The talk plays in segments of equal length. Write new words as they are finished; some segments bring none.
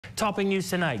Topping news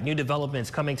tonight, new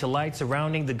developments coming to light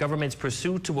surrounding the government's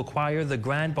pursuit to acquire the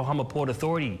Grand Bahama Port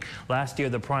Authority. Last year,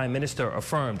 the Prime Minister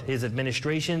affirmed his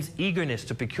administration's eagerness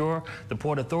to procure the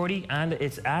Port Authority and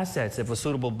its assets if a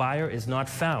suitable buyer is not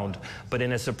found. But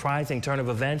in a surprising turn of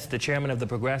events, the chairman of the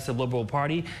Progressive Liberal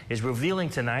Party is revealing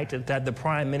tonight that the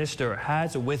Prime Minister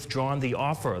has withdrawn the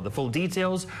offer. The full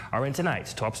details are in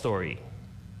tonight's top story.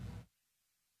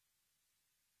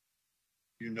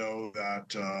 You know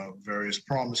that various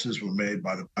promises were made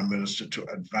by the Prime Minister to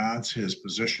advance his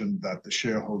position that the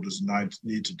shareholders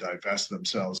need to divest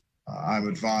themselves. I'm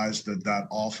advised that that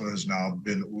offer has now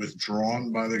been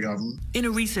withdrawn by the government. In a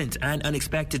recent and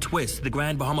unexpected twist, the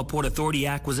Grand Bahama Port Authority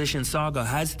acquisition saga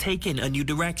has taken a new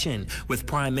direction, with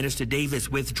Prime Minister Davis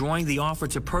withdrawing the offer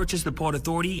to purchase the Port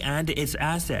Authority and its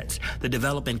assets. The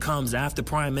development comes after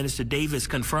Prime Minister Davis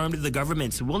confirmed the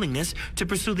government's willingness to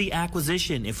pursue the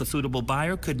acquisition if a suitable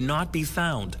buyer could not be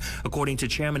found. According to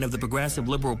Chairman of the Progressive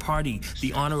Liberal Party,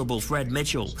 the Honorable Fred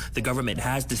Mitchell, the government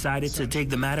has decided to take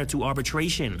the matter to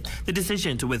arbitration. The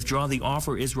decision to withdraw the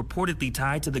offer is reportedly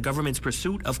tied to the government's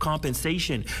pursuit of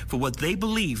compensation for what they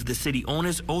believe the city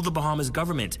owners owe the Bahamas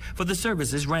government for the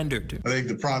services rendered. I think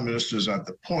the Prime Minister is at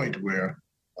the point where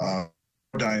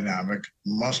dynamic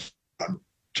must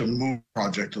to move the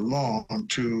project along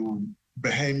to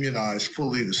Bahamianize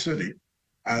fully the city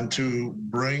and to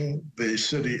bring the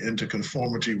city into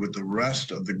conformity with the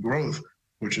rest of the growth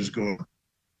which is going on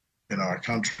in our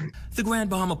country. The Grand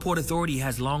Bahama Port Authority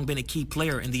has long been a key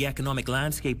player in the economic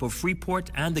landscape of Freeport,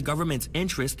 and the government's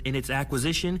interest in its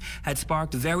acquisition had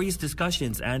sparked various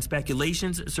discussions and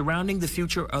speculations surrounding the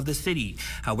future of the city.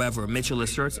 However, Mitchell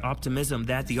asserts optimism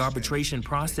that the arbitration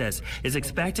process is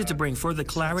expected to bring further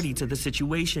clarity to the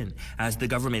situation as the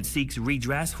government seeks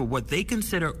redress for what they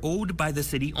consider owed by the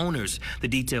city owners. The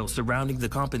details surrounding the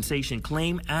compensation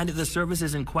claim and the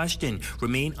services in question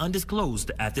remain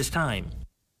undisclosed at this time.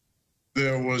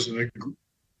 There was an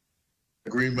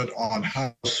agreement on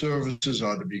how services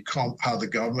are to be how the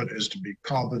government is to be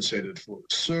compensated for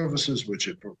the services which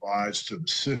it provides to the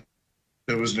city.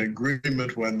 There was an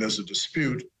agreement when there's a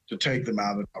dispute to take them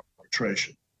out of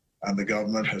arbitration, and the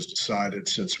government has decided,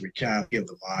 since we can't get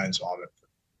the minds on it,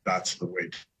 that's the way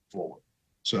forward.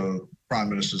 So Prime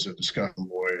Minister's in discussion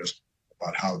with lawyers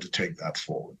about how to take that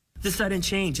forward. The sudden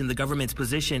change in the government's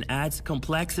position adds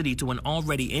complexity to an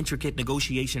already intricate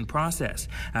negotiation process.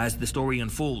 As the story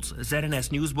unfolds,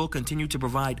 ZNS News will continue to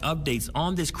provide updates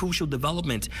on this crucial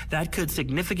development that could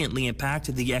significantly impact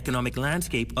the economic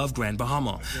landscape of Grand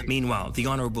Bahama. Meanwhile, the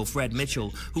Honorable Fred Mitchell,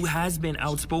 who has been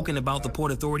outspoken about the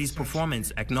Port Authority's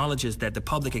performance, acknowledges that the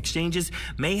public exchanges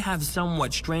may have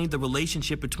somewhat strained the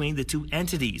relationship between the two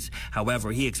entities.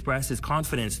 However, he expresses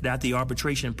confidence that the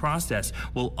arbitration process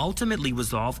will ultimately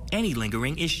resolve any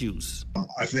lingering issues.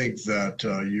 I think that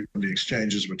the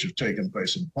exchanges which have taken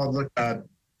place in public,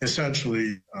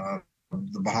 essentially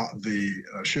the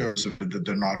shares that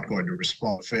they're not going to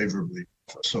respond favorably.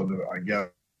 So I guess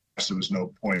there was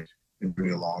no point in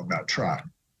going along that track.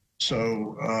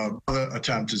 So another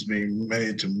attempt is being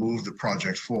made to move the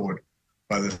project forward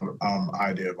by the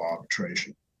idea of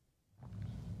arbitration.